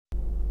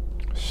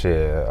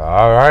Shit,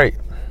 alright.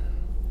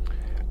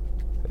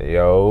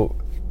 Yo,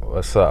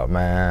 what's up,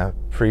 man?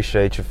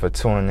 Appreciate you for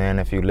tuning in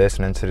if you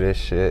listening to this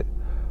shit.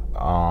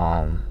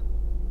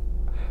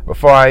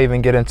 Before I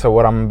even get into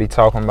what I'm gonna be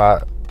talking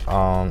about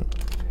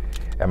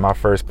at my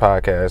first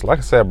podcast, like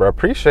I said, bro,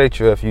 appreciate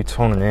you if you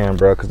tuning in,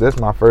 bro, because this is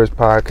my first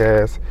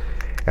podcast,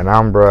 and I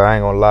ain't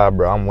gonna lie,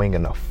 bro, I'm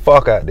winging the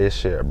fuck out this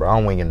shit, bro.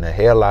 I'm winging the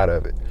hell out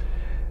of it.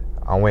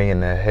 I'm winging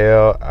the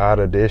hell out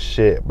of this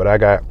shit, but I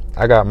got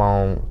my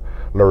own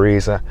little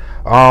reason.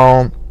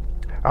 I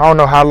don't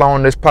know how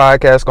long this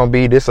podcast gonna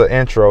be. This an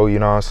intro, you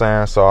know what I'm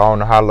saying? So I don't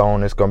know how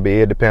long it's gonna be.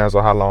 It depends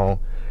on how long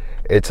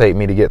it take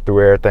me to get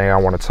through everything I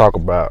want to talk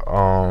about.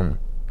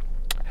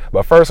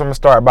 But first I'm gonna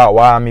start about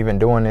why I'm even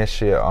doing this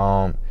shit.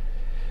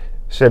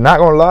 Shit, not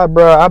gonna lie,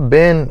 bro. I've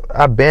been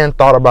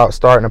thought about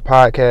starting a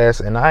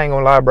podcast, and I ain't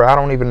gonna lie, bro. I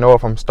don't even know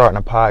if I'm starting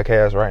a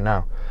podcast right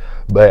now.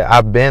 But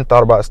I've been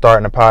thought about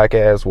starting a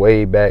podcast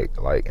way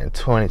back, like in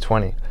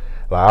 2020.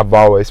 Like I've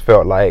always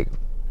felt like,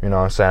 you know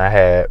what I'm saying, I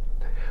had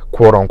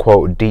quote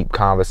unquote deep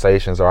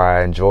conversations, or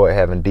I enjoyed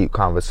having deep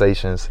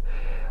conversations,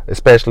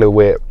 especially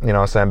with, you know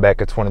what I'm saying, back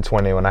in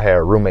 2020 when I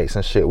had roommates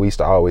and shit. We used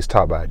to always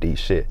talk about deep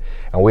shit,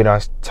 and we done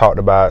talked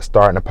about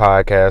starting a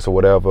podcast or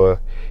whatever,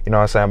 you know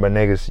what I'm saying, but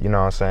niggas, you know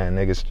what I'm saying,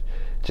 niggas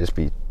just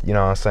be, you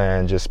know what I'm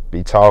saying, just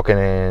be talking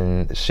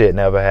and shit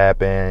never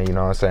happened, you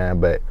know what I'm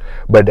saying,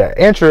 but the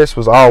interest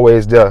was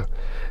always there.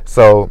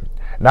 So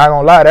not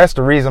gonna lie, that's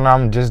the reason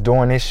I'm just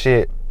doing this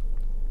shit.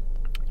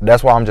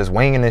 That's why I'm just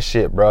winging this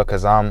shit, bro,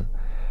 because I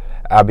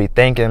be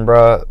thinking,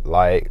 bro,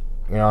 like,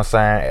 you know what I'm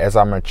saying, as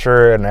I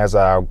mature and as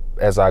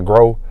I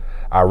grow,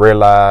 I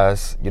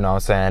realize, you know what I'm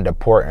saying, the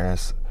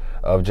importance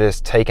of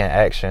just taking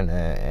action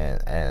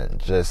and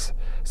just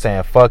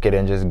saying fuck it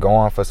and just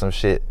going for some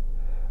shit,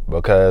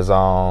 because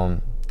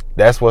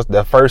that's what's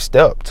the first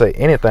step to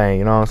anything,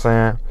 you know what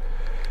I'm saying.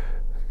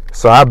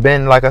 So I've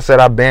been, like I said,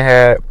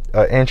 had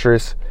an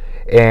interest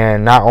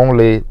in not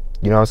only,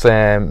 you know what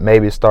I'm saying,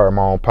 maybe starting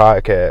my own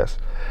podcast,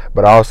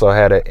 but I also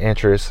had an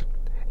interest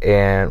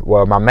in,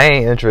 well, my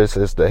main interest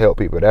is to help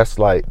people. That's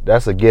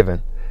a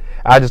given.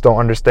 I just don't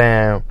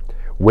understand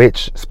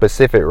which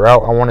specific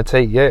route I want to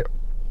take yet,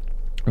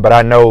 but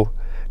I know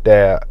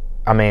that,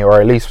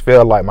 or at least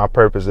feel like my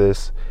purpose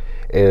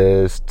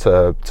is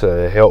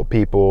to help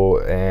people,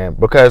 and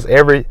because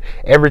every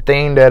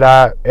idea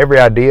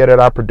that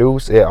I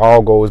produce, it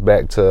all goes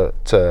back to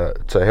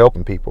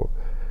helping people.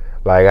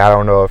 Like, I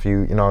don't know if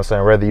you know what I'm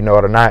saying, whether you know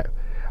it or not,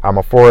 I'm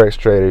a Forex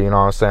trader, you know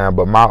what I'm saying,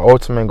 but my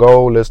ultimate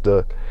goal is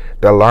to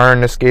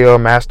learn the skill,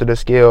 master the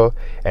skill,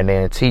 and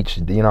then teach,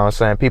 you know what I'm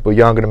saying, people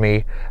younger than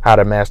me how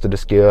to master the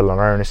skill and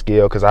learn the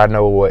skill, because I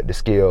know what the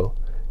skill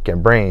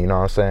can bring, you know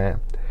what I'm saying.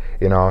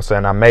 You know what I'm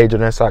saying? I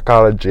majored in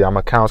psychology. I'm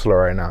a counselor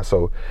right now.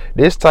 So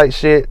this type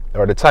shit,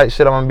 or the type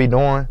shit I'm going to be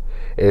doing,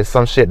 is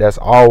some shit that's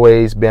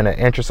always been an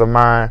interest of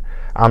mine.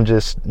 I'm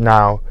just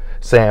now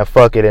saying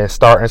fuck it and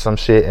starting some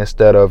shit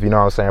instead of, you know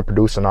what I'm saying,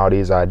 producing all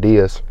these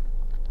ideas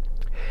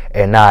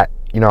and not,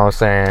 you know what I'm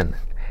saying,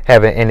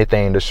 having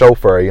anything to show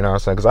for it, you know what I'm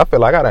saying? Because I feel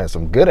like I done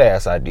some good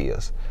ass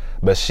ideas.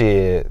 But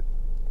shit,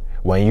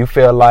 when you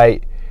feel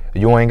like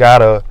you ain't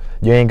got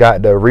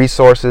the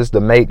resources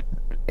to make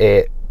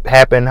it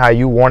happen how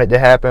you want it to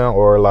happen,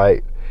 or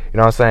like, you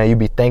know what I'm saying, you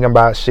be thinking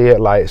about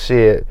shit like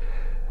shit,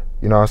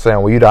 you know what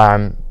I'm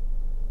saying,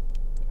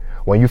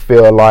 when you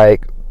feel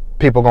like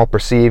people gonna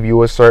perceive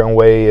you a certain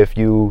way if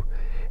you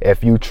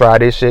try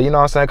this shit, you know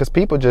what I'm saying, because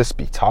people just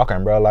be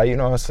talking, bro, like, you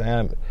know what I'm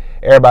saying,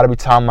 everybody be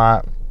talking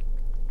about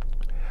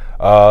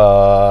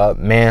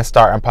men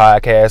starting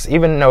podcasts,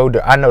 even though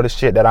I know the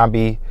shit that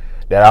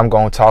I'm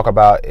gonna talk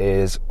about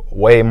is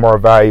way more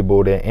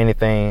valuable than any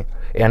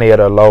of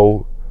the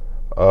low,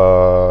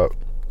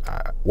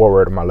 what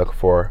word am I looking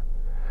for?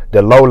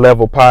 The low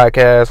level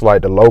podcasts,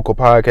 like the local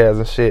podcasts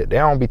and shit, they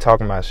don't be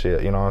talking about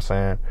shit, you know what I'm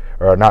saying?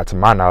 Or not to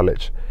my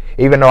knowledge.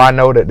 Even though I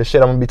know that the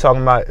shit I'm gonna be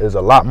talking about is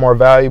a lot more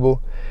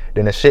valuable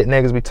than the shit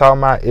niggas be talking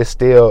about, it's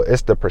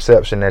the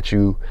perception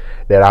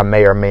that I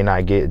may or may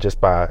not get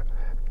just by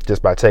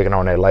taking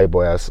on that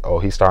label as, oh,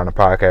 he's starting a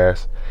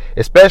podcast.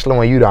 Especially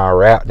when you done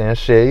rapped and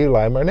shit, you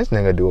like, man, this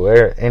nigga do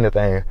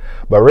anything.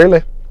 But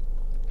really,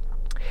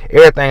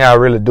 everything I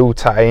really do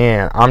tie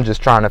in. I'm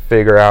just trying to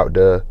figure out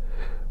the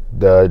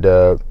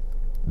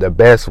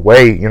best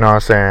way, you know what I'm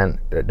saying,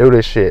 to do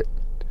this shit.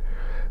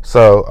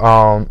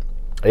 So,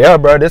 yeah,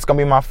 bro, this gonna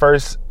be my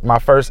first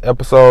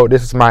episode.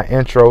 This is my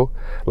intro.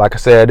 Like I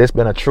said, this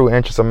been a true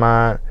interest of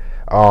mine.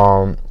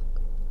 The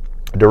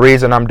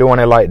reason I'm doing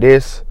it like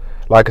this,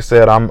 like I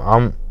said, I'm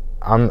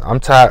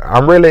tired.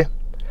 I'm really,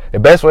 the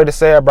best way to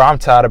say it, bro, I'm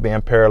tired of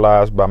being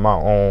paralyzed by my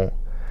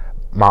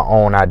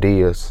own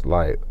ideas,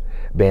 like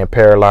being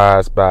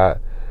paralyzed by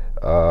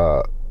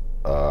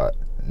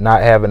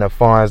not having the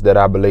funds that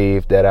I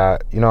believe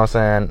that you know what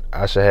I'm saying,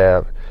 I should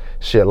have,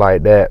 shit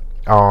like that.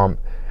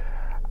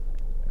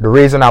 The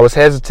reason I was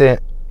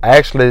hesitant,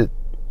 I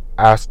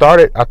thought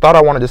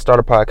I wanted to start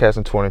a podcast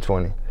in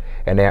 2020,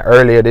 and then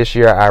earlier this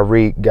year I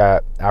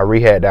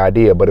had the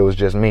idea, but it was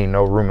just me,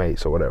 no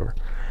roommates or whatever.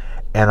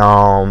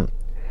 And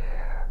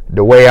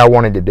the way I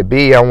wanted it to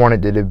be. I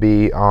wanted it to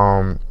be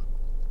want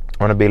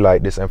to be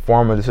like this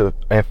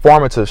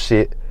informative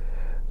shit,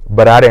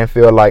 but I didn't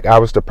feel like I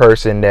was the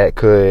person that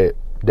could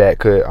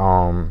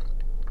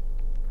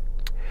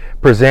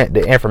present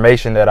the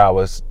information that I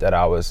was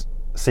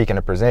seeking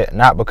to present.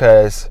 Not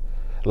because,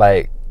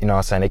 like, you know what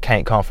I'm saying, it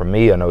can't come from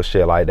me or no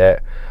shit like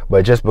that,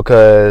 but just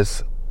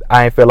because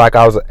I ain't feel like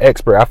I was an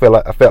expert. I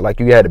felt like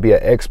you had to be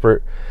an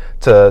expert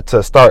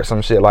to start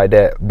some shit like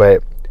that.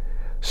 But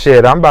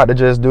shit, I'm about to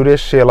just do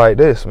this shit like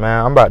this,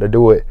 man. I'm about to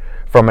do it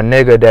from a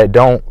nigga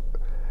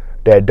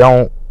that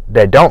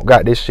don't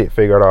got this shit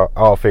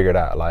all figured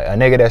out. Like a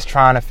nigga that's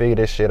trying to figure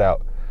this shit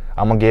out.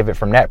 I'm gonna give it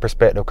from that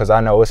perspective, because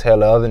I know it's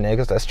hella other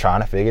niggas that's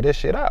trying to figure this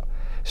shit out.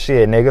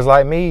 Shit, niggas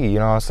like me, you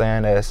know what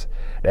I'm saying,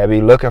 that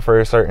be looking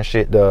for certain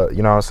shit to,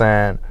 you know what I'm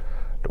saying,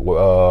 you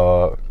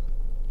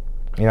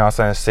know what I'm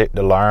saying, shit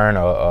to learn,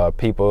 or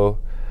people,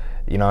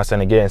 you know what I'm saying,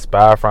 to get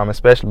inspired from,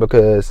 especially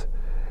because,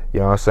 you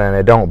know what I'm saying,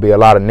 there don't be a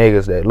lot of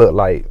niggas that look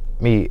like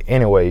me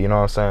anyway, you know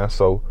what I'm saying.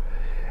 So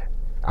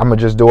I'm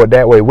gonna just do it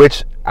that way,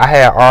 which I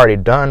had already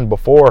done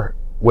before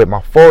with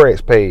my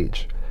Forex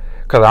page,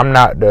 because I'm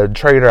not the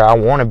trader I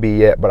want to be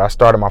yet, but I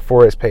started my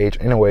Forex page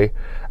anyway.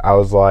 I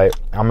was like,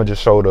 I'm gonna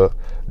just show the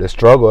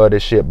struggle of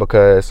this shit,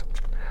 because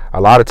a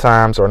lot of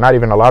times, or not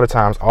even a lot of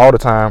times, all the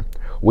time,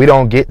 we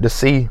don't get to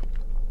see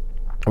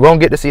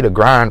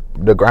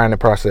the grinding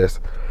process.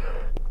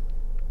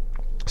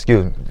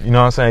 Excuse me. You know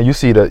what I'm saying? You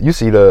see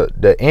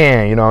the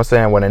end, you know what I'm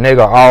saying, when a nigga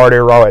already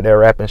raw at that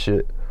rapping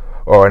shit,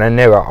 or that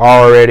nigga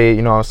already,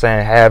 you know what I'm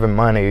saying, having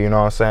money, you know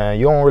what I'm saying.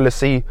 You don't really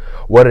see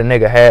what a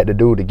nigga had to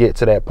do to get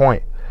to that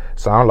point.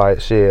 So I'm like,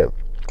 shit,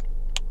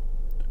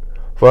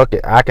 fuck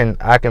it. I can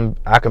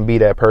be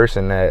that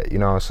person that, you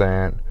know what I'm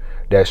saying,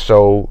 that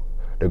show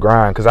the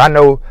grind, because I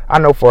know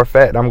for a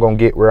fact I'm gonna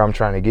get where I'm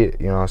trying to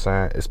get, you know what I'm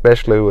saying,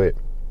 especially with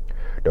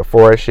the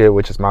forest shit,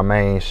 which is my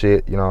main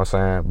shit, you know what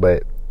I'm saying.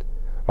 But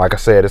like I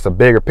said, it's a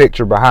bigger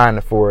picture behind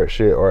the forest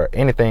shit, or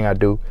anything I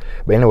do.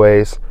 But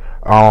anyways,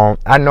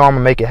 I know I'm gonna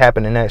make it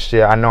happen in that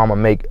shit. I know I'm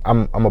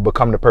gonna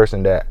become the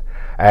person that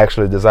I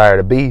actually desire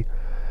to be.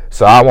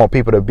 So I want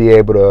people to be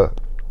able to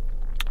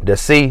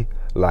see,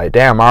 like,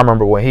 damn, I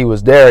remember when he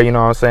was there, you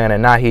know what I'm saying,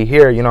 and now he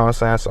here, you know what I'm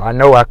saying. So I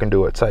know I can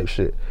do it type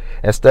shit.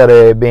 Instead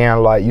of it being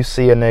like you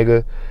see a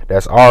nigga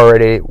that's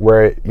already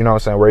where, you know what I'm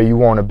saying, where you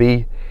want to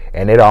be,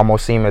 and it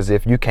almost seems as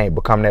if you can't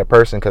become that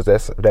person, because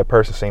that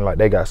person seems like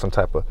they got some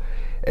type of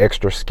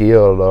extra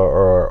skill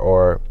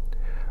or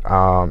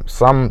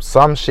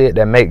some shit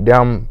that make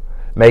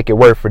it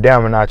work for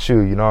them and not you,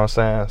 you know what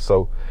I'm saying.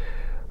 So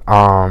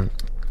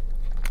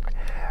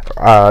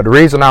the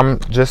reason I'm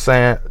just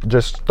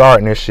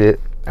starting this shit,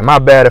 and my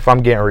bad if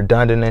I'm getting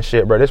redundant and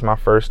shit, bro, this is my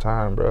first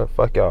time, bro,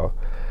 fuck y'all.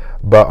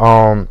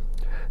 But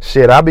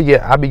shit, I be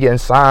getting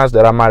signs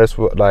that I might as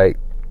well, like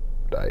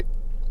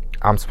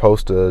I'm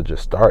supposed to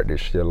just start this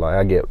shit.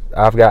 Like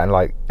I've gotten,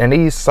 like, and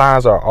these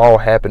signs are all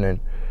happening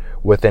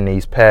within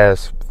these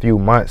past few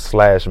months,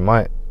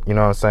 month, you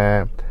know what I'm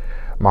saying.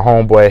 My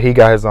homeboy, he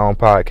got his own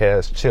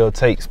podcast, Chill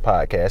Takes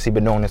Podcast. He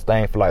been doing this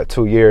thing for like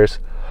 2 years,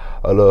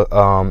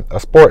 a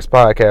sports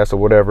podcast or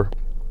whatever,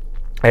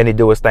 and he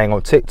do his thing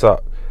on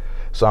TikTok.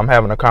 So I'm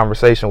having a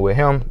conversation with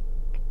him,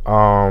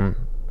 and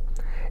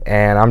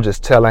I'm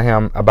just telling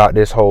him about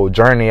this whole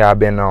journey I've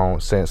been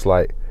on since,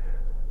 like,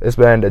 it's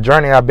been the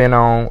journey I've been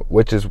on,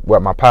 which is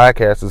what my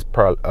podcast is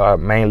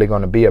mainly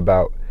going to be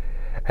about,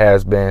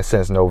 has been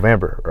since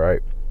November,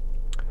 right?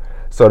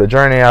 So the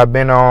journey I've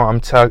been on, I'm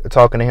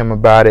talking to him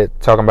about it,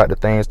 talking about the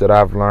things that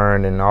I've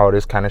learned and all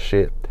this kind of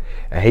shit.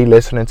 And he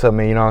listening to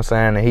me, you know what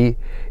I'm saying? And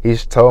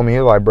he's told me,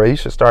 he's like, bro, you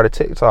should start a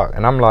TikTok.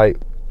 And I'm like,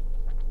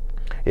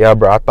 yeah,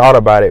 bro, I thought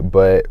about it,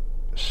 but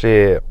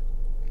shit,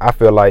 I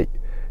feel like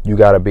you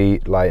gotta be,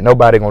 like,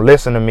 nobody gonna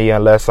listen to me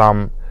unless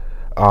I'm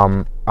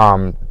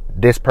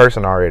this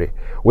person already,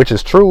 which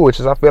is true,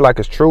 I feel like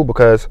it's true,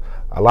 because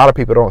a lot of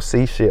people don't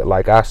see shit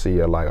like I see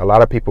it. Like, a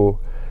lot of people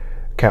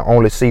can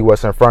only see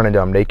what's in front of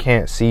them. They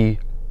can't see,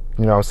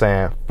 you know what I'm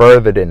saying,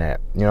 further than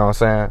that, you know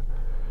what I'm saying.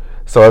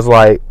 So it's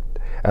like,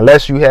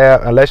 unless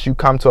you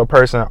come to a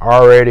person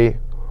already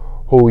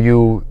who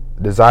you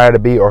desire to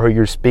be, or who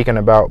you're speaking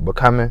about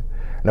becoming,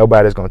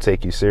 nobody's gonna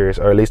take you serious,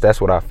 or at least that's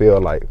what I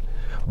feel like.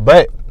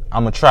 But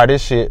I'm gonna try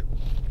this shit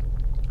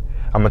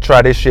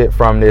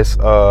from this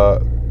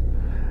other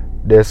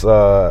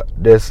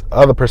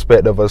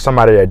perspective of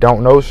somebody that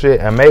don't know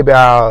shit, and maybe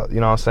I'll, you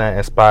know what I'm saying,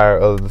 inspire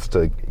others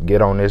to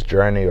get on this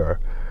journey,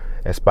 or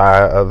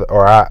inspire other,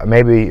 or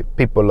maybe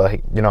people,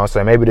 like, you know what I'm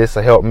saying, maybe this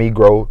will help me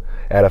grow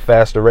at a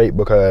faster rate,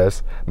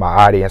 because my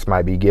audience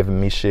might be giving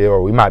me shit,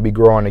 or we might be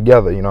growing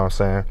together, you know what I'm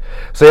saying.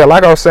 So yeah,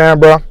 like I was saying,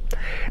 bro,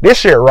 this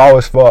shit raw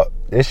as fuck.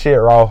 This shit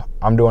raw.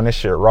 I'm doing this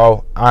shit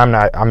raw.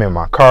 I'm in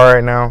my car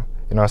right now,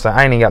 you know what I'm saying.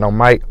 I ain't even got no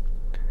mic.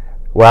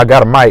 Well, I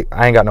got a mic.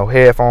 I ain't got no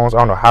headphones. I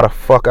don't know how the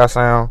fuck I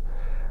sound.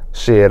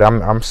 Shit,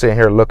 I'm sitting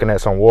here looking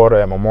at some water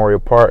at Memorial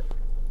Park.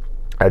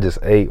 I just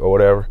ate or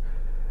whatever.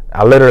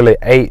 I literally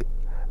ate,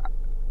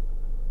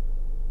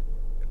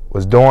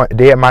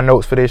 did my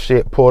notes for this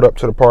shit, pulled up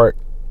to the park,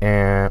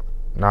 and,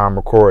 you now I'm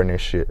recording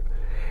this shit.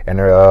 And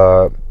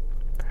the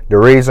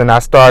reason I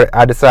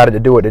decided to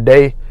do it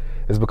today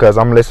is because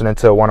I'm listening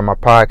to one of my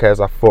podcasts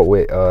I fought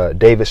with,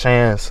 David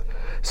Shands,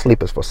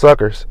 Sleep is for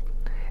Suckers.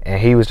 And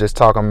he was just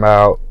talking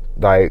about,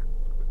 like,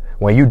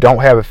 when you don't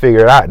have it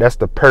figured out, that's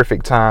the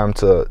perfect time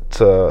to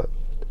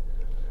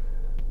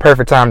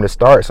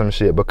start some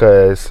shit,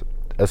 because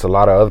there's a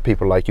lot of other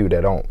people like you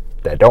that don't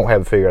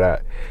have it figured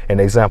out. An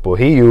example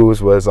he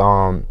used was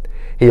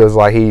he was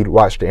like, he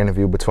watched the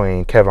interview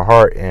between Kevin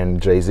Hart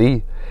and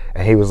Jay-Z,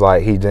 and he was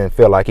like, he didn't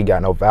feel like he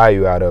got no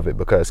value out of it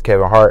because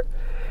Kevin Hart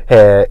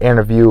had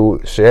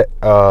interviewed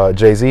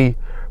Jay-Z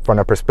from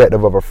the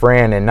perspective of a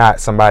friend and not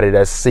somebody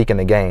that's seeking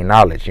to gain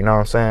knowledge. You know what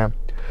I'm saying?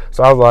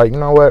 So I was like, you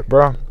know what,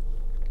 bro?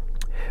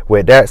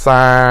 With that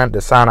sign,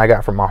 the sign I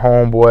got from my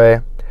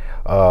homeboy,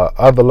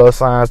 other little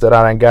signs that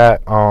I done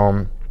got,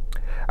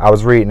 I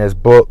was reading this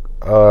book.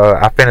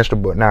 I finished the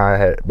book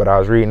now, but I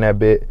was reading that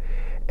bit,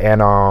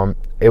 and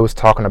it was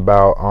talking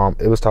about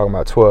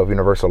 12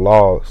 universal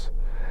laws.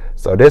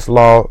 So this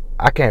law,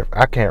 I can't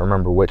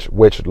remember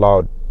which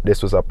law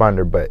this was up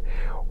under, but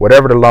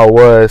whatever the law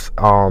was,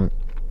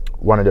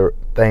 one of the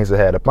things that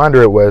had up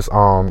under it was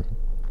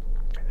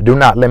do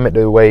not limit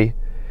the way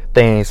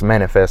things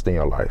manifest in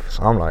your life.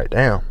 So I'm like,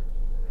 damn,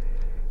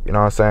 you know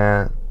what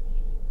I'm saying?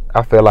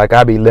 I feel like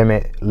I be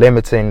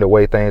limiting the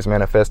way things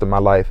manifest in my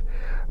life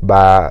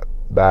by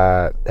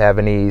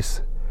having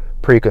these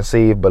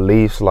preconceived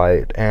beliefs,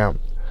 like, damn,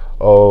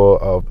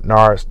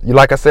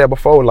 like I said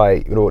before,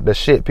 like, you know, the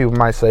shit people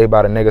might say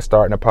about a nigga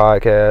starting a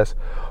podcast.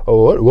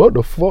 Oh, what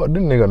the fuck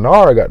this nigga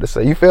Nara got to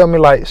say? You feel me?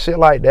 Like shit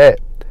like that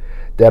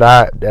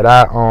I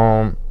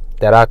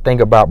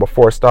think about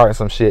before starting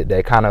some shit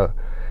that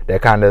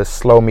kind of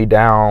slow me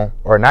down,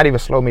 or not even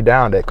slow me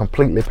down, that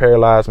completely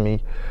paralyze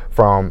me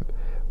from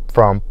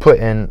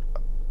putting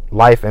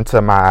life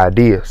into my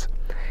ideas.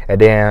 And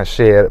then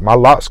shit, my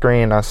lock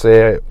screen, I've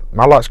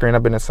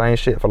been the same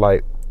shit for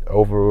like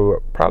over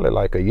probably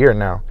like a year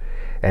now,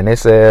 and it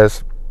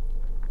says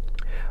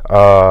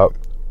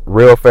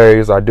real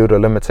failures are due to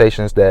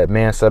limitations that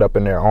men set up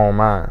in their own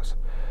minds.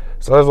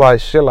 So it's like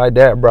shit like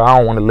that, bro. I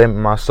don't want to limit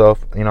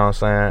myself, you know what I'm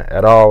saying,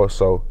 at all.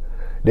 So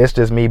this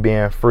just me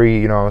being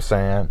free, you know what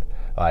I'm saying,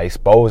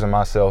 exposing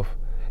myself,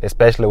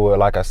 especially with,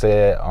 like I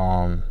said,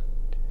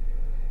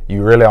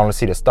 you really only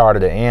see the start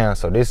of the end.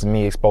 So this is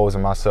me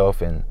exposing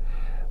myself and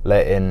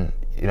letting,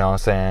 you know what I'm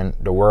saying,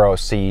 the world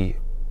see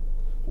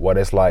what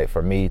it's like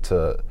for me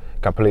to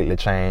completely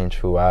change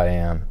who I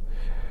am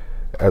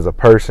as a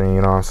person,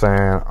 you know what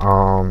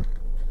I'm saying.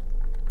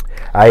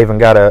 I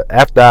even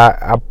after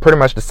I pretty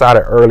much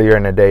decided earlier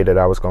in the day that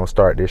I was going to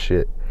start this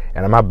shit.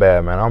 And my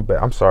bad, man.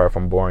 I'm sorry if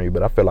I'm boring you,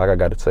 but I feel like I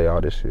got to tell you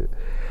all this shit.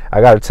 I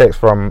got a text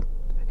from,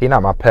 he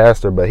not my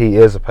pastor, but he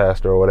is a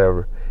pastor or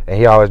whatever. And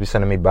he always be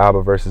sending me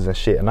Bible verses and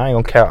shit. And I ain't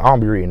gonna count. I don't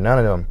be reading none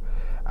of them.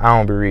 I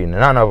don't be reading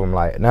none of them,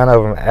 like none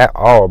of them at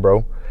all,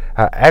 bro.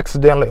 I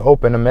accidentally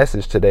opened a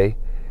message today.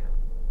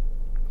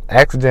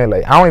 I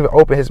don't even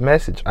open his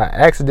message. I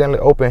accidentally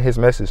opened his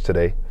message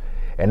today.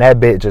 And that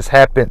bit just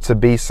happened to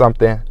be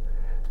something.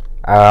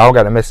 I don't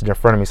got a message in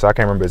front of me, so I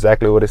can't remember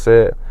exactly what it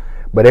said.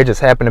 But it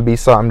just happened to be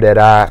something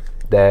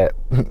that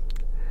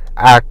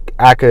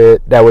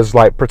was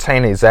like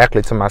pertaining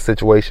exactly to my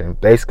situation.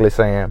 Basically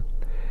saying,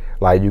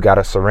 like, you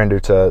gotta surrender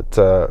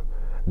to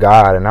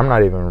God. And I'm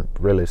not even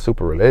really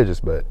super religious,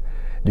 but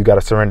you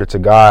gotta surrender to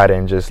God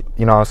and just,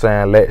 you know what I'm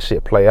saying, let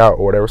shit play out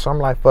or whatever. So I'm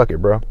like, fuck it,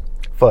 bro.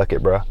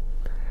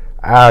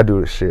 I'll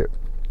do the shit.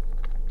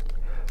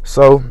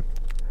 So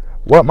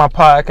what my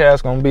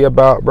podcast gonna be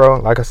about, bro,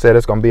 like I said,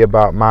 it's gonna be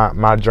about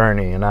my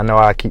journey. And I know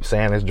I keep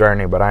saying this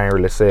journey, but I ain't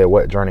really said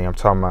what journey I'm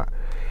talking about.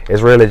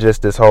 It's really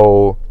just this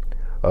whole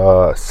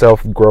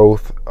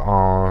self-growth,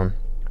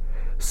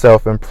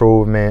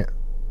 self-improvement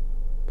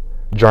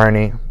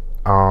journey.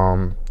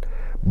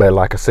 But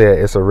like I said,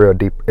 it's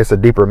a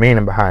deeper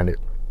meaning behind it.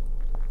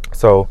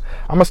 So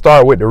I'm gonna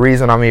start with the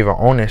reason I'm even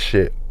on this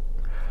shit.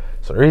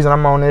 So the reason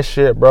I'm on this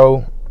shit,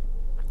 bro,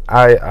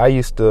 I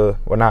used to,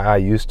 well, not I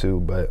used to,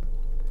 but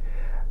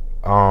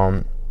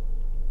I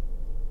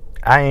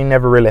ain't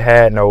never really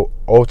had no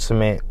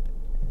ultimate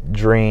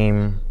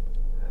dream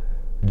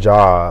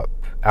job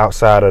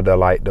outside of the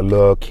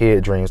little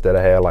kid dreams that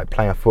I had, like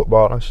playing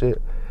football and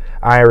shit.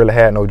 I ain't really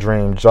had no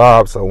dream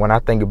job. So when I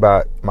think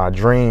about my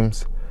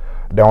dreams,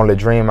 the only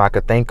dream I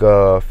could think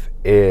of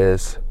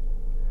is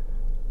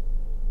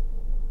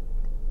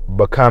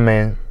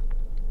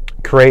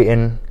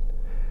creating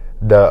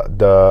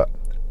the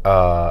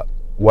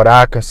what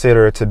I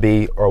consider to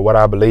be, or what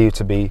I believe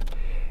to be,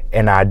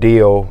 an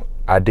ideal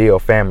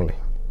family,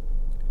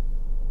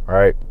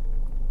 right?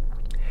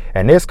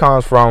 And this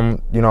comes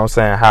from, you know what I'm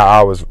saying,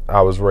 how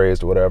I was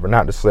raised or whatever.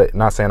 Not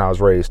saying I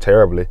was raised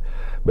terribly,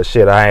 but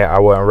shit, I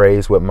wasn't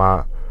raised with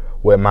my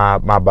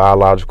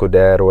biological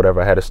dad or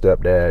whatever. I had a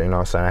stepdad, you know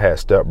what I'm saying. I had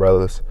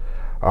stepbrothers.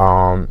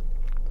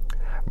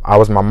 I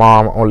was my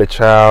mom's only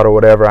child or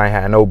whatever. I ain't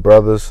had no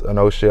brothers or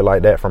no shit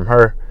like that from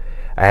her.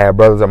 I had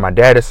brothers on my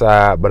daddy's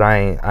side, but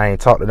I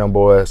ain't talked to them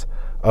boys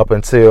up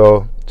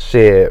until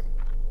shit.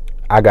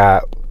 I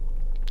got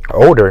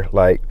older.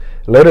 Like,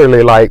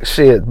 literally, like,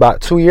 shit,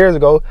 about 2 years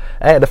ago,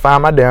 I had to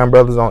find my damn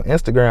brothers on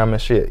Instagram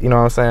and shit. You know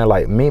what I'm saying?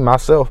 Like, me,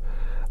 myself,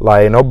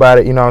 like,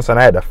 nobody, you know what I'm saying?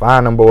 I had to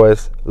find them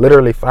boys,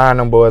 literally find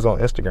them boys on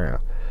Instagram.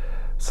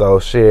 So,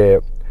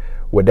 shit,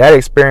 with that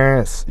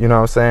experience, you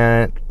know what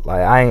I'm saying?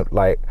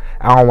 Like,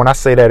 when I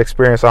say that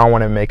experience, I don't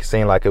want to make it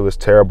seem like it was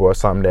terrible or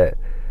something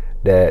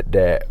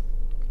that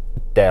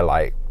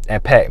like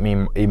impact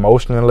me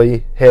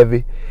emotionally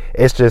heavy.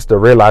 It's just the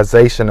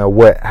realization of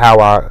how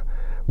I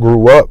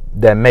grew up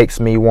that makes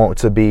me want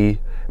to be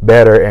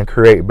better and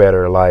create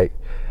better. Like,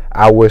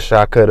 I wish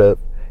I could have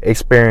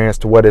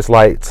experienced what it's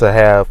like to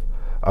have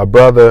a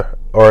brother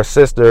or a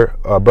sister,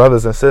 or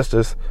brothers and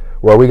sisters,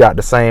 where we got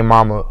the same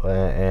mama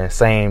and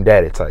same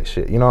daddy type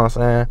shit. You know what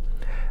I'm saying?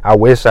 I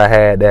wish I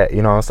had that.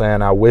 You know what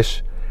I'm saying? I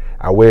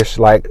wish,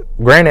 like,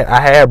 granted, I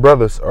had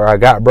brothers, or I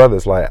got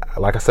brothers. Like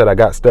I said, I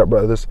got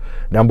stepbrothers.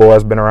 Them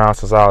boys been around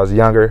since I was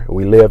younger.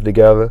 We lived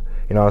together.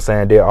 You know what I'm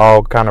saying? Did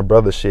all kind of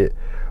brother shit.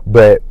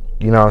 But,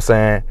 you know what I'm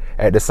saying,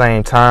 at the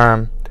same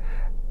time,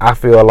 I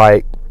feel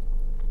like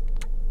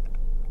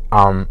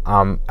I'm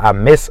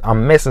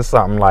missing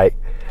something. Like,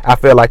 I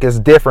feel like it's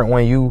different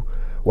when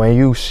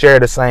you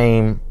share the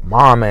same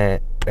mom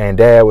and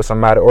dad with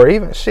somebody, or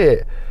even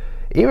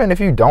if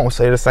you don't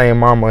say the same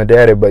mama and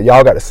daddy, but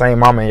y'all got the same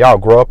mama and y'all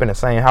grow up in the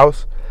same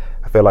house.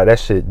 I feel like that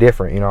shit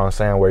different. You know what I'm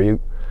saying? Where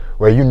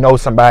you know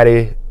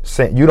somebody,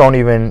 you don't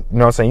even, you know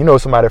what I'm saying, you know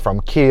somebody from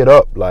kid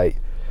up.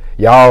 Like,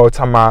 y'all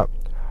talking about,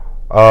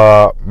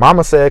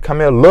 mama said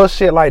come here, little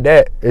shit like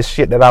that. It's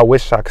shit that I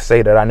wish I could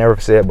say that I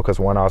never said, because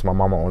one, I was my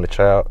mama only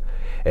child,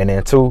 and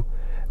then two,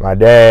 my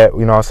dad, you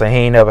know what I'm saying, he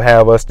ain't never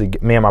have us,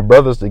 me and my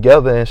brothers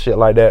together and shit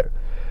like that.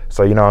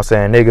 So, you know what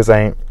I'm saying,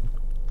 niggas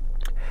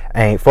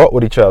ain't fuck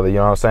with each other, you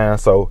know what I'm saying?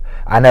 So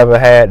I never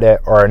had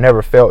that, or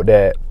never felt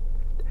that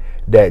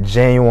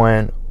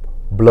genuine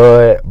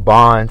blood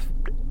bond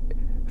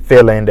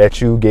feeling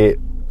that you get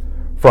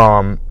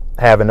from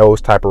having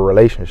those type of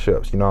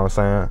relationships, you know what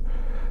I'm saying?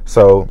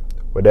 So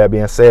with that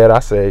being said, I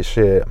say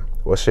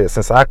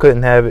since I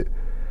couldn't have it,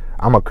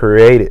 I'm gonna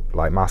create it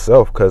like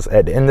myself, because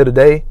at the end of the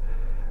day,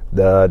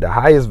 the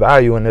highest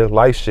value in this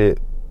life shit,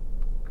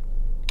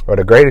 or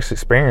the greatest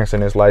experience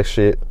in this life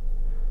shit,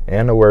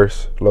 and the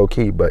worst, low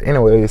key, but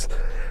anyways,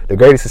 the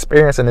greatest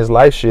experience in this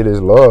life shit is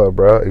love,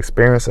 bro.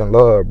 Experiencing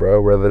love,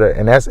 bro.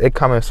 It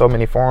come in so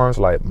many forms,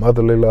 like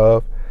motherly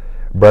love,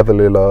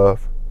 brotherly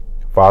love,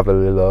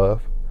 fatherly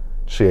love,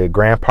 shit,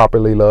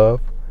 grandpapaly love,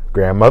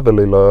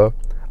 grandmotherly love,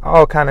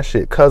 all kind of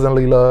shit,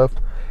 cousinly love.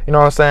 You know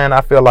what I'm saying?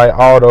 I feel like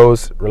all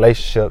those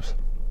relationships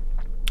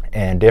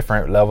and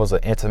different levels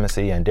of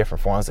intimacy and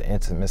different forms of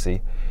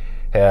intimacy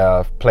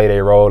have played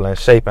a role in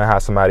shaping how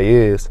somebody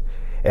is.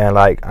 And,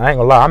 like, I ain't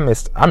gonna lie,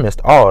 I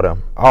missed all of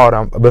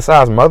them.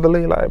 Besides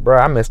motherly, like, bro,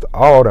 I missed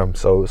all of them.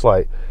 So it's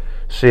like,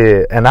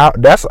 shit. And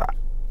that's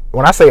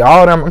when I say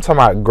all of them, I'm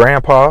talking about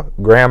grandpa,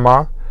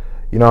 grandma.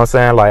 You know what I'm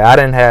saying? Like, I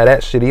didn't have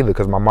that shit either,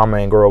 because my mama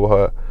ain't grow up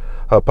with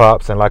her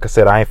pops. And like I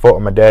said, I ain't fuck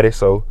with my daddy,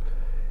 so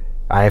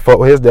I ain't fuck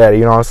with his daddy.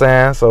 You know what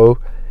I'm saying? So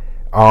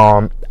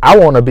I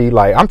want to be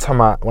like, I'm talking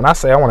about, when I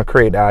say I want to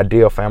create the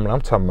ideal family,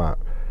 I'm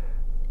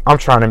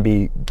trying to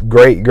be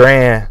great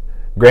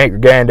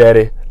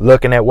granddaddy,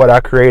 looking at what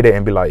I created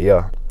and be like,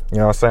 yeah, you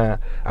know what I'm saying,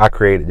 I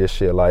created this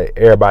shit. Like,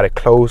 everybody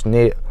close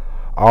knit,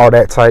 all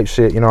that type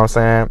shit. You know what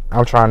I'm saying?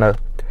 I'm trying to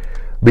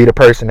be the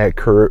person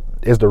that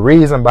is the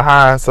reason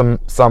behind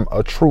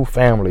a true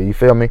family. You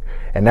feel me?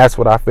 And that's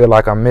what I feel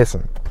like I'm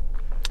missing.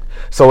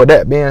 So with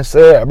that being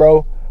said,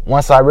 bro,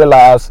 once I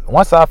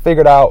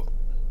figured out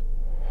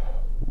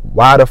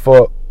why the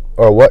fuck,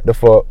 or what the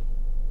fuck,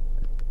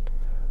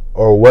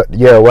 or why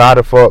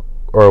the fuck,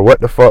 or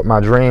what the fuck my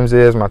dreams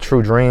is, my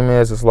true dream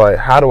is, it's like,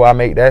 how do I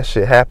make that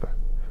shit happen?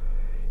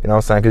 You know what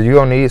I'm saying? Because you're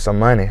going to need some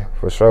money,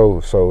 for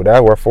sure. So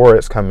that's where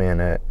Forex come in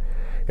at.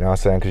 You know what I'm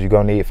saying? Because you're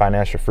going to need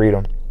financial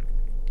freedom.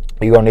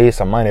 You're going to need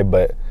some money.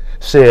 But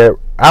shit,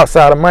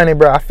 outside of money,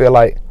 bro, I feel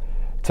like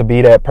to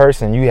be that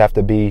person, you have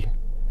to be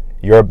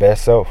your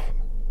best self.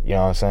 You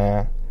know what I'm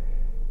saying?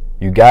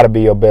 You got to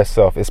be your best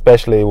self,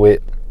 especially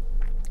with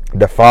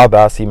the father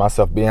I see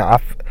myself being. I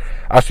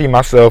see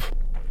myself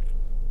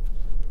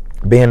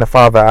being the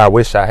father I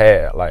wish I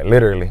had. Like,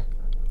 literally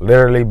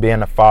being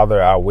the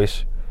father I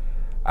wish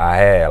I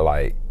had.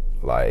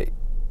 Like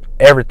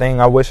everything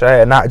I wish I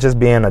had. Not just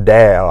being a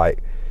dad,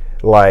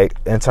 like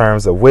in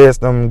terms of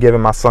wisdom,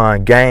 giving my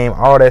son game,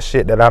 all that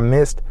shit that I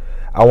missed.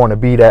 I want to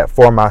be that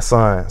for my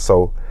son.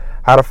 So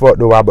how the fuck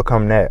do I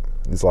become that?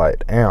 It's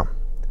like, damn.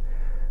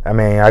 I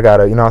mean, I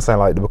gotta, you know what I'm saying,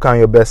 like, to become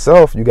your best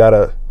self, you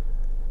gotta,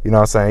 you know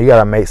what I'm saying, you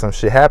gotta make some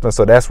shit happen.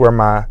 So that's where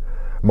my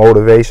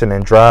motivation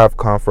and drive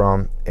come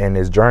from in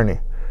this journey.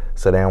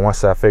 So then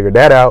once I figured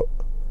that out,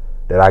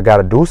 that I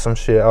gotta do some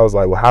shit, I was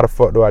like, well, how the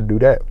fuck do I do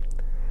that?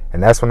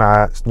 And that's when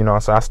I, you know,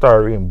 so I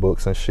started reading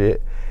books and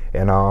shit,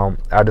 and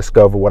I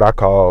discovered what I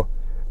call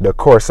the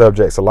core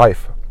subjects of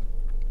life,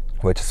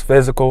 which is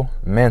physical,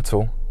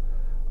 mental,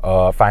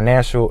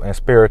 financial, and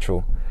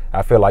spiritual.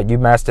 I feel like you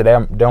master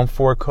them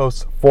four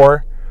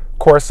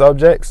core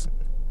subjects,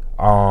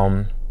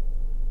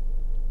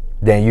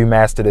 then you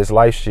master this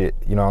life shit.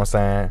 You know what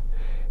I'm saying?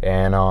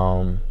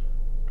 And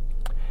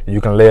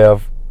you can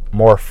live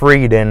more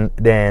free than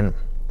the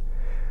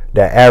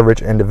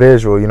average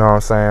individual. You know what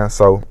I'm saying?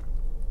 So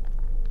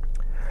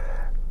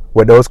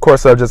with those core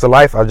subjects of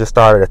life, I just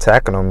started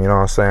attacking them. You know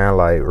what I'm saying?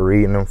 Like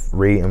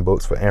reading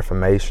books for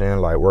information,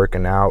 like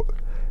working out. You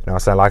know what I'm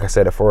saying? Like I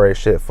said, the 4A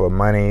shit for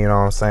money. You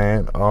know what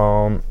I'm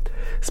saying?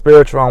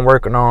 Spiritual I'm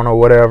working on or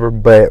whatever.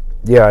 But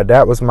yeah,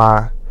 that was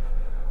my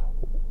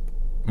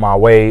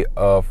way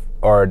of,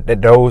 or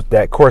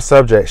that core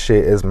subject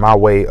shit is my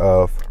way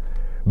of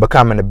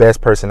becoming the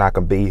best person I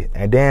can be.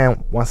 And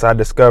then once I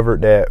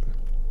discovered that,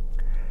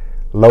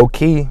 low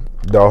key,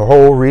 the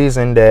whole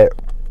reason that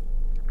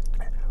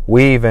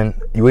we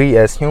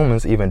as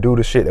humans even do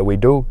the shit that we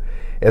do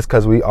is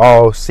because we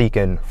all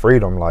seeking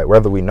freedom. Like,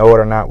 whether we know it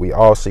or not, we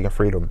all seeking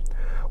freedom.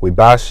 We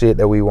buy shit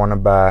that we want to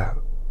buy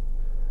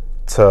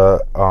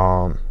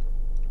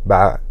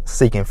by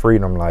seeking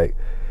freedom. Like,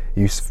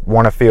 you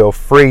want to feel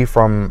free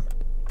from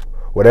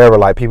whatever.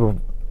 Like,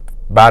 people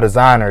buy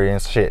designer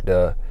and shit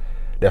to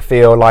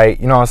feel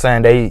like, you know what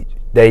I'm saying,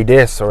 they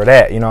this or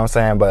that, you know what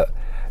I'm saying? But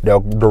the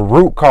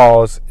root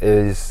cause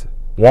is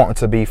wanting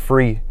to be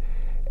free.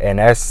 And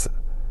that's,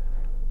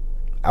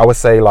 I would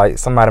say, like,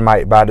 somebody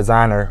might buy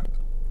designer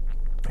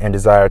and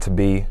desire to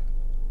be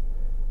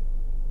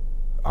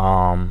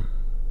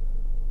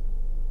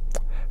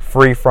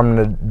free from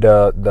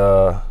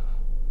the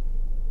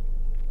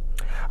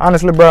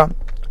honestly, bro,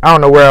 I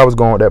don't know where I was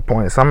going at that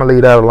point, so I'm gonna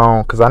leave that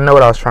alone, because I know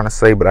what I was trying to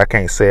say, but I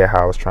can't say it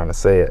how I was trying to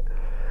say it.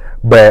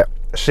 But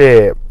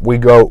shit, we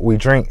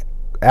drink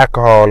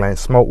alcohol and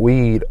smoke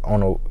weed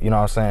on a, you know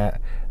what I'm saying?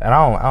 And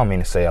I don't mean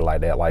to say it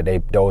like that, like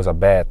those are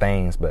bad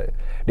things, but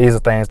these are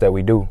things that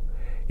we do.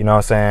 You know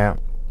what I'm saying?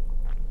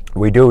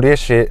 We do this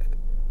shit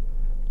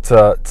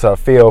to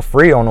feel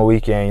free on the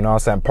weekend, you know what I'm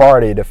saying?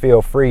 Party to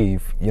feel free,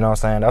 you know what I'm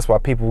saying? That's why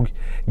people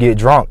get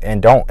drunk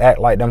and don't act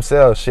like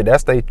themselves. Shit,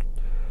 that's their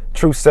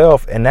true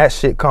self, and that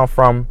shit come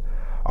from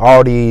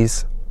all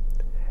these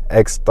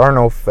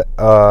external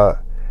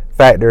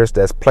factors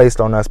that's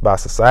placed on us by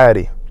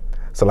society.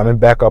 So let me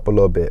back up a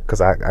little bit,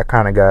 because I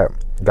kind of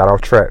got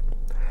off track.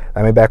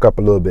 Let me back up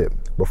a little bit.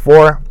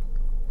 Before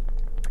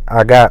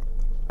I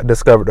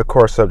discovered the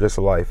core subjects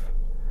of life,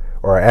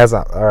 or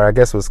I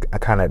guess it was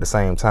kind of at the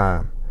same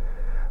time,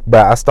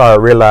 but I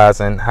started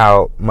realizing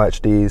how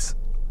much these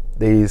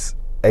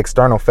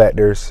external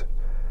factors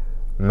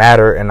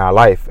matter in our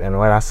life. And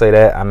when I say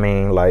that, I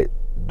mean like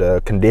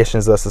the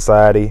conditions of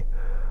society,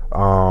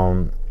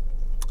 and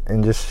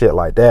just shit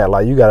like that.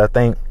 Like, you gotta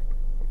think,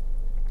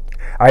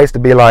 I used to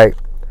be like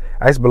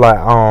when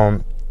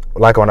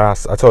I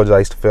told you I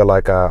used to feel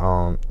like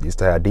I used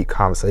to have deep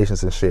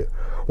conversations and shit.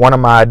 One of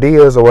my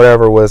ideas or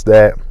whatever was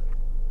that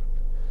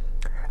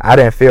I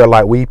didn't feel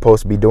like we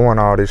supposed to be doing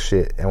all this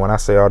shit. And when I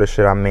say all this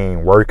shit, I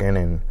mean working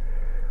and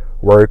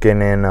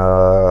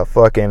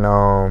fucking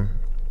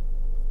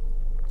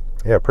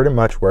yeah, pretty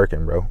much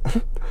working, bro.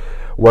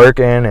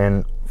 Working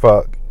and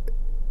fuck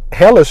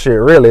hella shit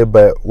really,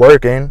 but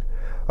working,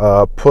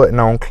 putting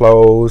on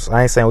clothes.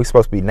 I ain't saying we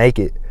supposed to be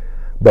naked,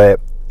 but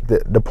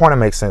the point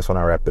makes sense when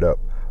I wrap it up.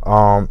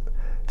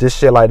 Just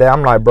shit like that.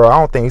 I'm like, bro, I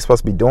don't think you're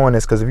supposed to be doing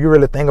this, because if you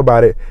really think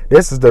about it,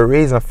 this is the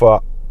reason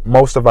for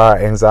most of our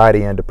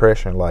anxiety and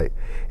depression. Like,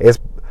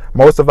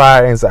 most of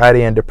our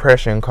anxiety and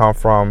depression come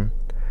from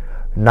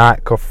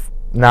not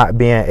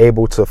being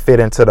able to fit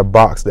into the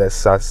box that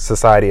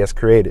society has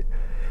created.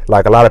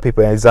 Like, a lot of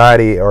people,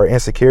 anxiety or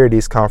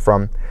insecurities come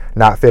from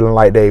not feeling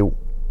like they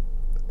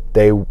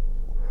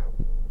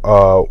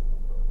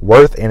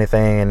worth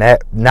anything, and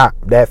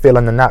that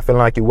feeling of not feeling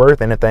like you're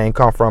worth anything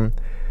come from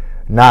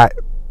not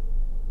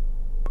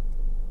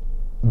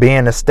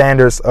being the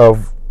standards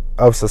of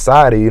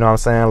society. You know what I'm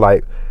saying?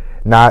 Like,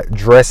 not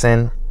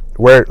dressing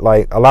where,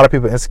 like, a lot of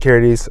people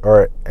insecurities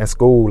or in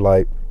school,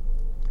 like,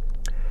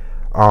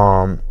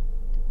 come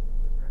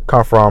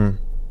from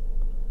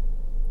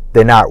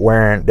they're not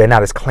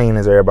as clean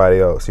as everybody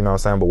else. You know what I'm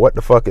saying? But what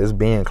the fuck is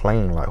being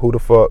clean? Like, who the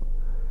fuck,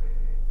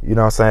 you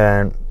know what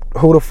I'm saying,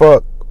 who the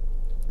fuck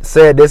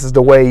said this is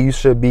the way you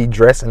should be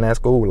dressing at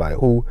school? Like,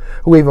 who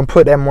even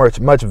put that much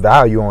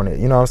value on it?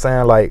 You know what I'm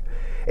saying? Like,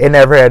 it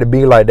never had to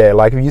be like that.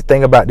 Like, if you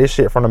think about this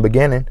shit from the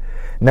beginning,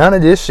 none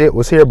of this shit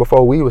was here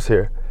before we was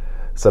here.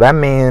 So that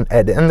means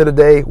at the end of the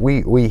day,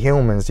 we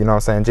humans, you know what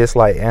I'm saying? Just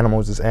like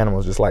animals is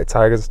animals, just like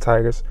tigers is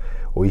tigers,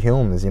 we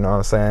humans, you know what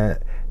I'm saying?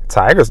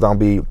 Tigers don't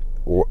be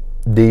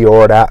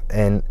Diored out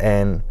and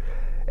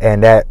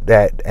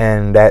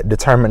that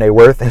determine their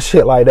worth and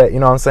shit like that, you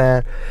know what I'm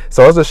saying?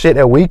 So it's a shit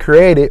that we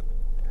created.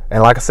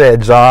 And like I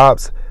said,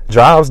 jobs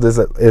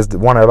is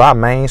one of our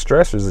main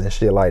stressors and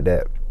shit like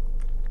that.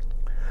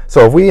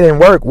 So if we didn't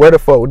work, where the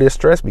fuck would this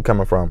stress be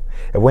coming from?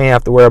 If we ain't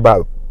have to worry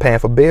about paying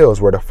for bills,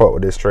 where the fuck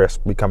would this stress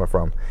be coming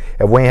from?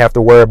 If we ain't have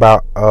to worry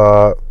about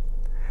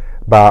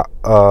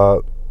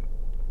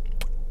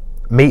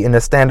meeting the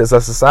standards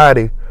of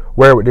society,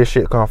 where would this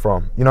shit come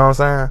from? You know what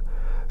I'm saying?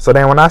 So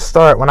then when I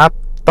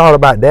thought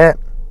about that,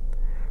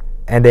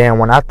 and then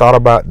when I thought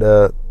about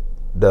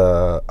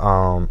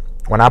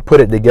when I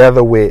put it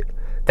together with,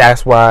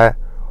 that's why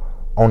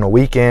on the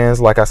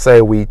weekends, like I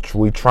say, we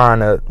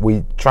trying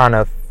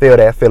to feel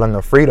that feeling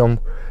of freedom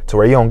to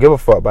where you don't give a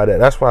fuck about it.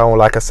 That's why,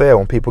 like I said,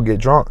 when people get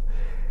drunk,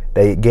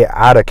 they get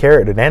out of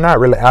character. They're not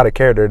really out of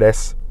character.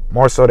 That's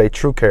more so they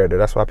true character.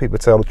 That's why people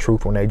tell the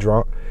truth when they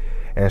drunk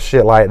and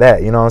shit like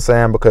that. You know what I'm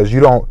saying? Because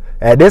you don't,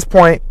 at this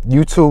point,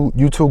 you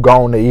too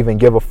gone to even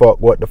give a fuck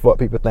what the fuck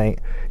people think.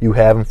 You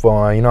having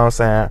fun. You know what I'm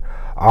saying?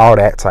 All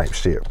that type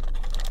shit.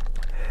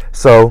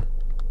 So,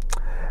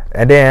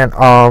 and then,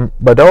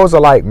 but those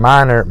are like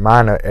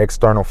minor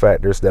external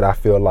factors that I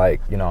feel like,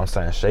 you know what I'm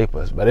saying, shape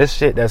us. But it's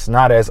shit that's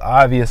not as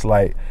obvious,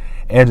 like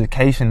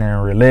education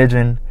and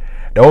religion.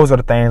 Those are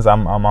the things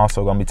I'm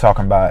also going to be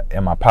talking about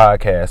in my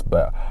podcast.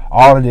 But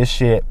all of this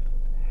shit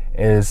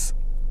is,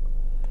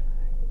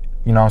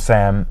 you know what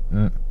I'm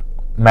saying,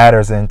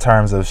 matters in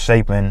terms of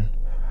shaping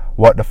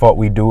what the fuck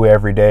we do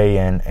every day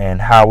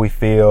and how we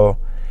feel.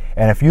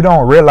 And if you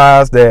don't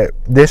realize that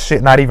this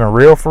shit not even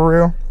real for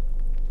real,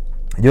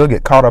 you'll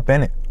get caught up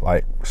in it.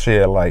 Like,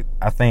 shit, like,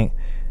 I think,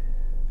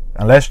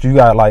 unless you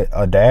got, like,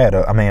 a dad,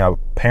 or, a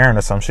parent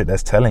or some shit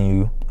that's telling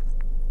you,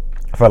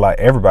 I feel like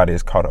everybody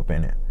is caught up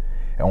in it.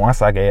 And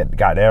once I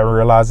got that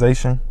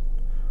realization,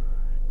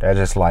 that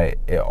just, like,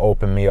 it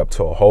opened me up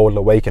to a whole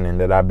awakening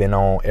that I've been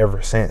on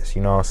ever since,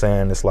 you know what I'm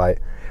saying? It's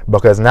like,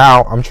 because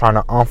now I'm trying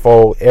to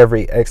unfold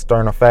every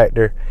external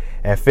factor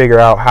and figure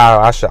out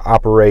how I should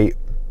operate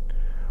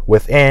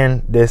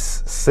within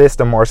this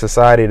system or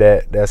society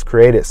that's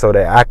created, so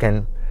that I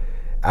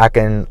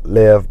can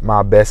live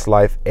my best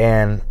life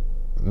and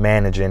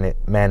manage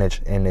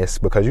in this,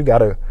 because you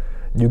gotta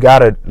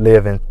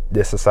live in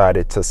this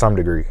society to some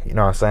degree, you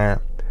know what I'm saying?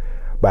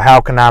 But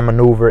how can I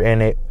maneuver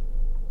in it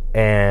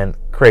and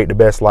create the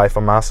best life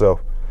for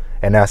myself?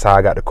 And that's how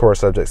I got the core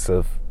subjects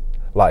of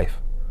life,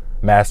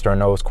 mastering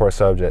those core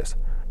subjects.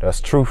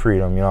 That's true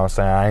freedom, you know what I'm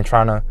saying? I ain't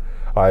trying to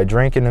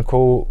drinking and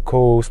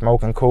cool,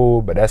 smoking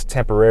cool, but that's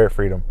temporary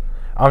freedom.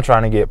 I'm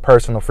trying to get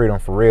personal freedom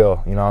for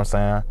real, you know what I'm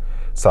saying?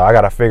 So I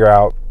got to figure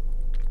out,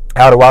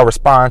 how do I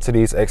respond to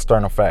these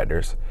external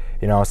factors,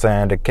 you know what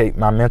I'm saying, to keep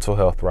my mental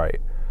health right?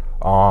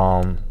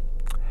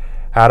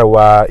 How do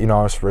I,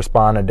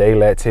 respond to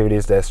daily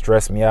activities that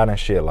stress me out and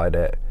shit like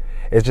that?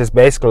 It's just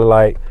basically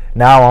like,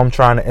 now I'm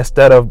trying to,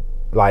 instead of,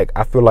 like,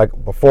 I feel like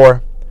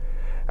before,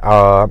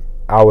 I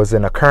was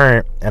in a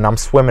current and I'm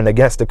swimming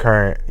against the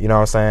current, you know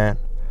what I'm saying?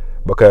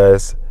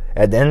 Because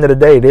at the end of the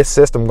day, this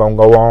system gonna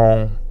go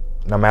on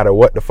no matter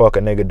what the fuck a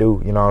nigga do,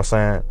 you know what I'm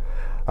saying?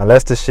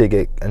 Unless this shit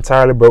get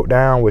entirely broke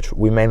down, which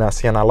we may not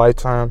see in our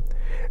lifetime,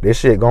 this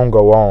shit gonna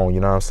go on,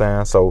 you know what I'm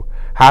saying? So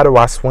how do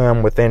I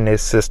swim within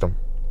this system?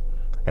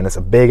 And it's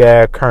a big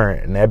ass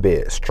current, and that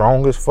bit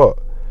strong as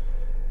fuck.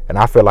 And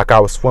I feel like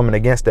I was swimming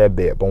against that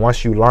bit. But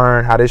once you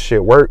learn how this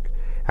shit work,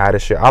 how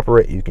this shit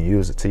operate, you can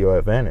use it to your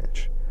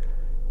advantage.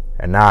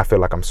 And now I feel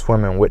like I'm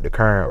swimming with the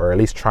current, or at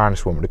least trying to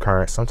swim with the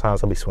current.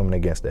 Sometimes I'll be swimming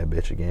against that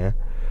bitch again.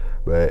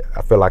 But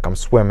I feel like I'm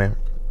swimming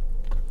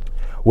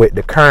with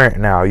the current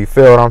now. You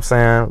feel what I'm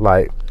saying?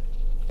 Like,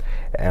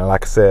 and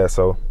like I said,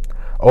 so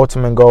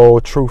ultimate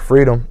goal, true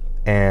freedom,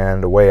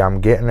 and the way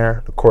I'm getting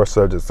there, the core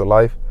subjects of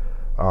life,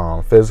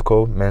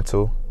 physical,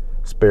 mental,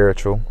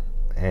 spiritual,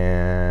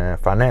 and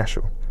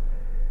financial.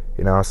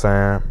 You know what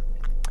I'm saying?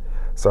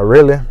 So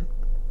really,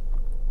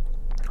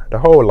 the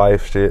whole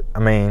life shit,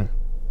 you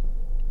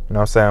know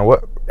what I'm saying?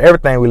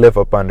 Everything we live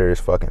up under is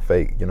fucking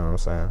fake, you know what I'm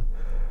saying?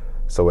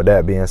 So with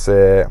that being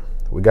said,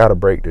 we gotta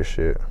break this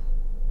shit.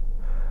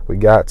 We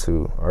got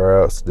to,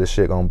 or else this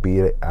shit gonna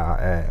beat our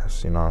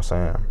ass, you know what I'm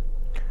saying?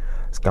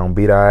 It's gonna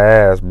beat our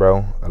ass,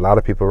 bro. A lot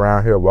of people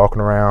around here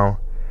walking around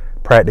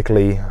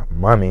practically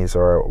mummies,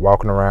 or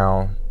walking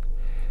around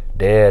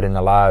dead and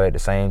alive at the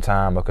same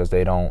time, because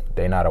they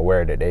not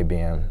aware that they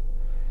being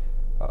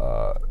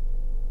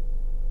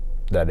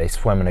that they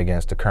swimming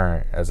against the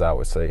current, as I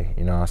would say.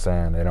 You know what I'm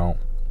saying? They don't.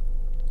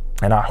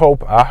 And I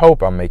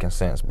hope I'm making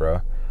sense,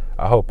 bro.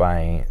 I hope I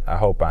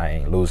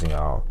ain't losing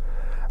y'all.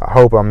 I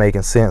hope I'm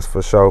making sense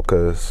for sure,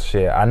 cause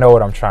shit, I know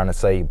what I'm trying to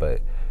say,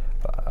 but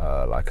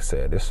like I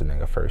said, this is a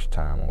nigga first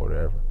time or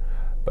whatever.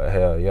 But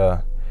hell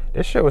yeah,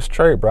 this shit was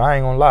straight, bro. I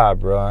ain't gonna lie,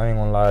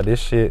 bro. This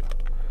shit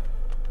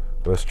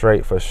was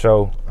straight for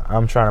sure.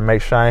 I'm trying to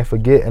make sure I ain't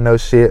forgetting no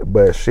shit,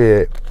 but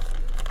shit,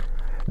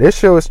 this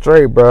shit was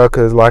straight, bro.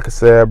 Cause like I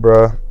said,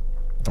 bro.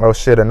 Oh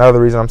shit, another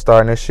reason I'm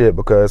starting this shit,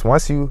 because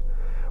once you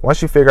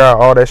figure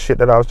out all that shit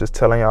that I was just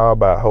telling y'all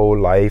about whole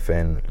life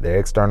and the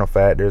external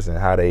factors and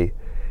how they,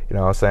 you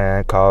know what I'm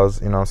saying,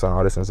 cause, you know what I'm saying,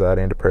 all this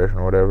anxiety and depression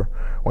or whatever.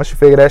 Once you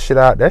figure that shit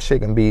out, that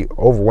shit can be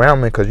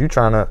overwhelming, because you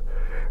trying to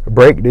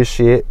break this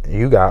shit.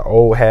 You got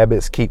old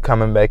habits keep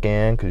coming back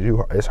in,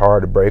 because it's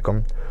hard to break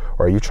them.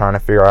 Or you trying to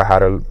figure out how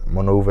to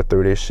maneuver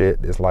through this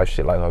shit, this life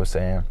shit, like I was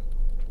saying.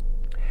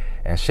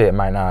 And shit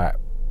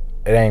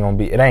it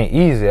ain't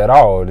easy at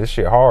all. This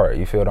shit hard,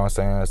 you feel what I'm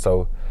saying?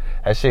 So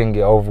that shit can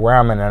get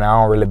overwhelming, and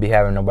I don't really be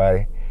having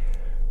nobody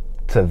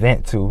to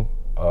vent to,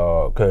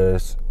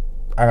 cause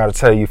I gotta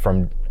tell you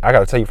from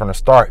the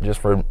start,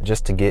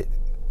 just to get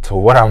to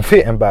what I'm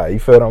fitting by. You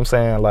feel what I'm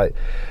saying? Like,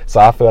 so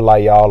I feel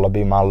like y'all will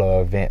be my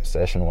little event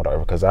session or whatever,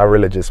 because I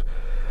really just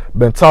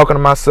been talking to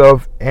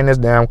myself in this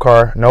damn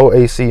car, no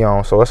AC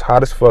on, so it's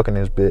hot as fuck in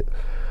this bit,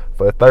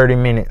 for 30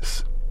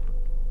 minutes,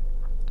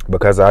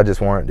 because I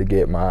just wanted to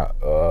get my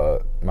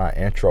my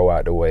intro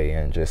out the way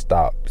and just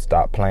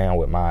stop playing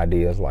with my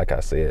ideas, like I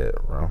said,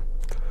 bro.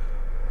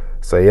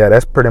 So yeah,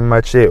 that's pretty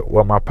much it.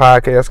 What my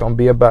podcast is gonna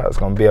be about, it's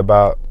gonna be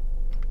about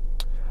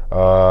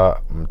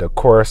the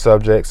core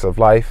subjects of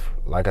life,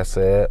 like I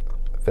said: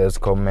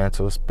 physical,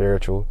 mental,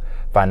 spiritual,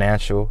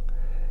 financial.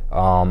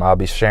 I'll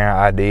be sharing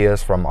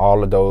ideas from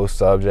all of those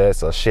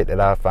subjects, or shit that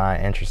I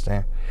find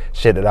interesting,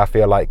 shit that I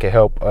feel like can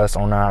help us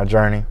on our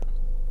journey.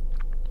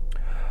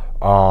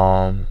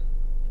 And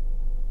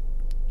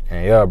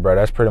yeah, bro,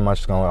 that's pretty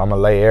much I'm gonna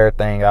lay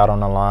everything out on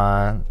the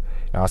line.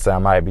 You know what I'm saying? I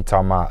might be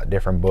talking about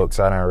different books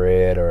I done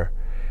read, or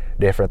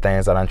different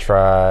things I done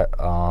tried.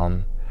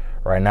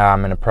 Right now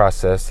I'm in the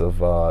process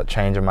of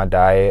changing my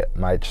diet.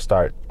 Might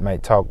talk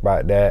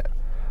about that.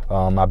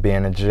 I be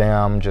in the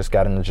gym, just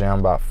got in the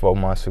gym about 5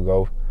 months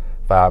ago.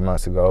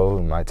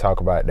 We might talk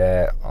about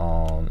that.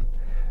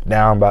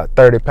 Down about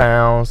 30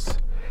 pounds.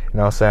 You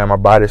know what I'm saying? My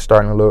body's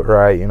starting to look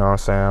right. You know what I'm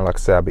saying? Like I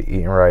said, I be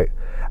eating right.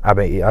 I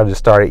just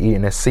started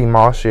eating this sea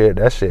moss shit.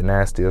 That shit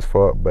nasty as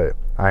fuck, but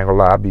I ain't gonna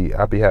lie,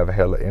 I be having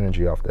hella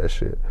energy off that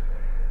shit.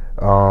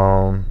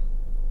 Yeah,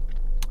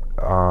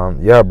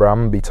 bro,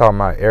 I'm gonna be talking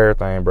about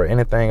everything, bro.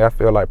 Anything I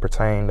feel like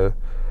pertain to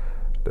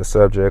the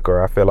subject,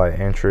 or I feel like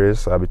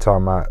interest. I'll be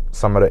talking about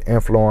some of the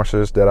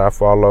influencers that I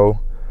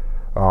follow.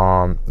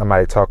 I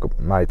might talk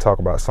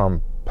about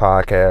some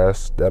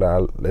podcasts that I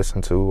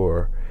listen to,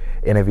 or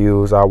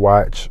interviews I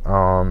watch.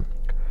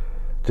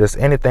 Just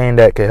anything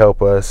that could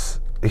help us,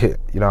 you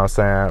know what I'm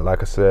saying?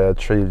 Like I said,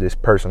 treat this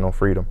personal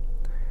freedom.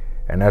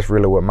 And that's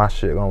really what my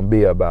shit gonna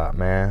be about,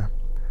 man.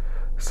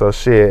 So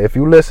shit, if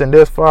you listen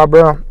this far,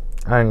 bro,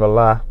 I ain't gonna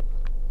lie,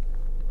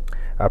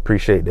 I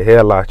appreciate the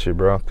hell out you,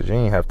 bro, because you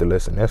ain't have to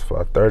listen this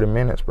for 30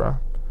 minutes, bro.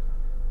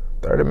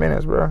 30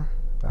 minutes, bro.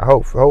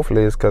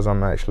 Hopefully it's because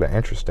I'm actually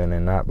interested,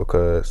 and not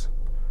because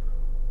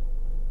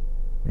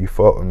you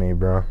fuck with me,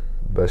 bro.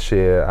 But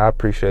shit, I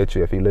appreciate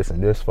you if you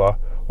listen this far,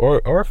 or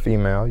a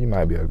female. You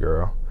might be a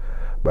girl,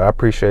 but I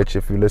appreciate you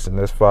if you listen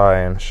this far.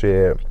 And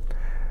shit,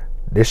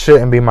 this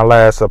shouldn't be my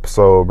last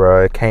episode,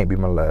 bro. It can't be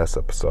my last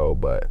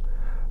episode, but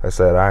like I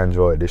said, I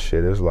enjoyed this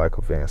shit. It was like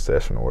a vent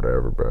session or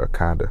whatever, bro.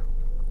 Kinda,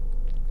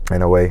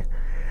 in a way.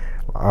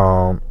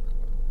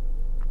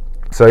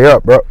 So yeah,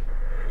 bro.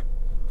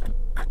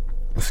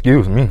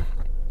 Excuse me.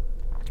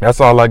 That's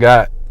all I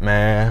got,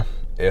 man.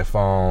 If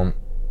I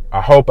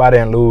hope I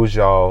didn't lose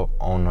y'all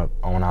on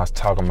I was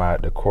talking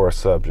about the core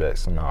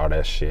subjects and all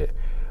that shit.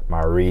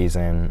 My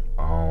reason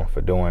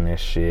for doing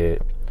this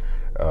shit,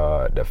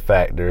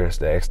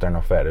 the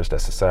external factors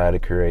that society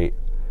create.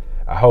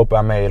 I hope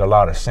I made a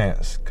lot of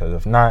sense, because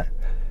if not,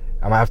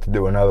 I'm gonna have to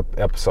do another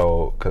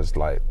episode, because,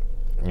 like,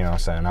 you know what I'm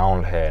saying, I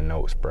only had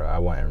notes, bro.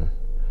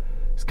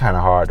 It's kind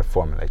of hard to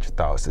formulate your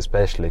thoughts,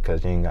 especially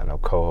because you ain't got no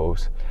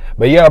co-host.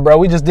 But yeah, bro,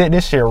 we just did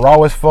this shit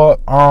raw as fuck.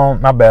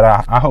 My bad,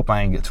 I hope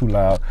I ain't get too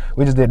loud.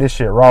 We just did this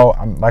shit raw.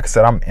 Like I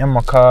said, I'm in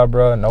my car,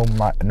 bro.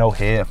 No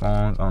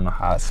headphones on the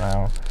hot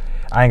sound.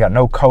 I ain't got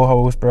no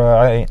co-host,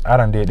 bro. I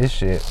done did this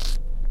shit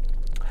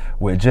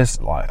with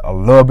just like a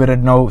little bit of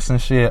notes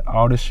and shit.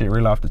 All this shit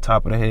really off the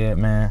top of the head,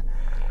 man.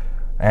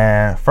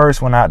 And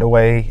first one out the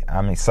way,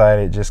 I'm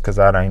excited just because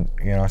I done,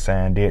 you know what I'm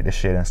saying, did this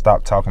shit and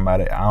stopped talking about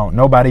it.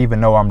 Nobody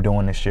even know I'm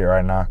doing this shit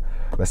right now,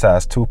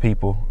 besides 2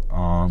 people.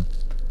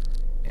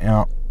 You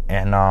know,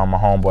 and my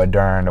homeboy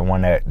Darren, the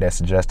one that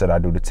suggested I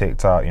do the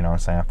TikTok, you know what I'm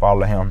saying.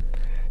 Follow him,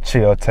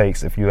 Chill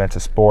Takes, if you into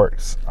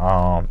sports.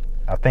 I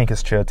think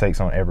it's Chill Takes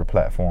on every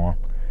platform,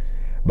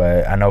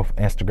 but I know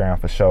Instagram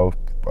for sure.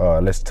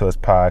 Listen to his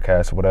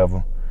podcast or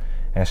whatever.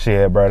 And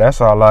shit, bro,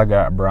 that's all I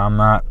got, bro. I'm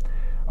not.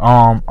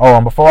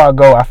 And before I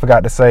go, I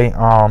forgot to say,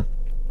 I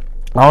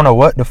don't know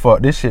what the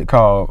fuck this shit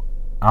called.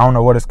 I don't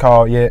know what it's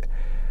called yet.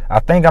 I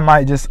think I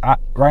might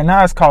right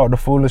now it's called the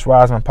Foolish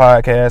Wiseman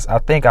Podcast. I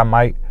think I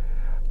might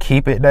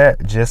keep it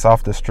that, just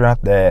off the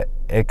strength that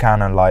it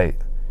kind of like,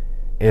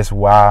 it's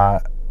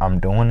why I'm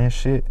doing this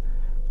shit.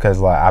 Cause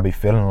like, I be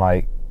feeling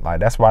like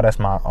that's why that's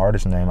my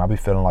artist name. I be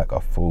feeling like a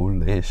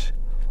foolish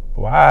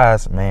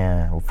wise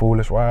man,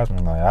 foolish wise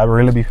man. Like, I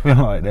really be feeling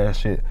like that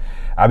shit.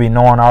 I be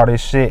knowing all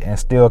this shit and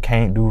still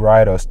can't do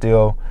right, or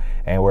still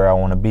ain't where I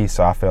want to be.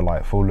 So I feel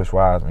like foolish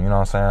wise man, you know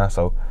what I'm saying?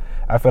 So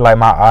I feel like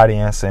my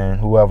audience and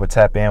whoever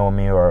tap in with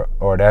me, or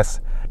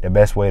that's the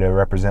best way to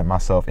represent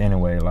myself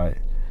anyway.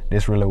 Like,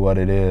 this really what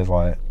it is.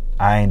 Like,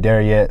 I ain't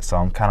there yet, so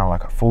I'm kind of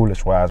like a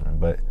foolish wise man,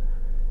 but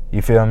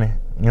you feel me?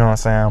 You know what I'm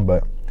saying?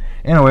 But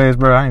anyways,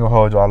 bro, I ain't gonna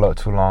hold y'all up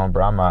too long,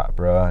 bro. I'm out,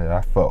 bro.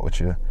 I fuck with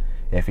you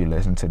if you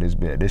listen to this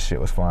bit. This shit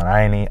was fun.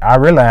 I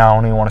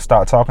don't even want to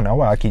start talking. That's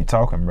why I keep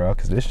talking, bro,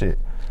 because this shit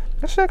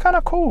kind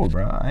of cool,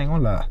 bro. I ain't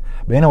gonna lie.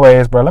 But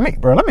anyways, bro, let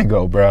me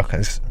go, bro,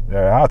 because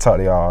I'll talk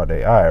to y'all all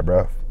day. All right,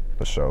 bro,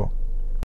 for sure.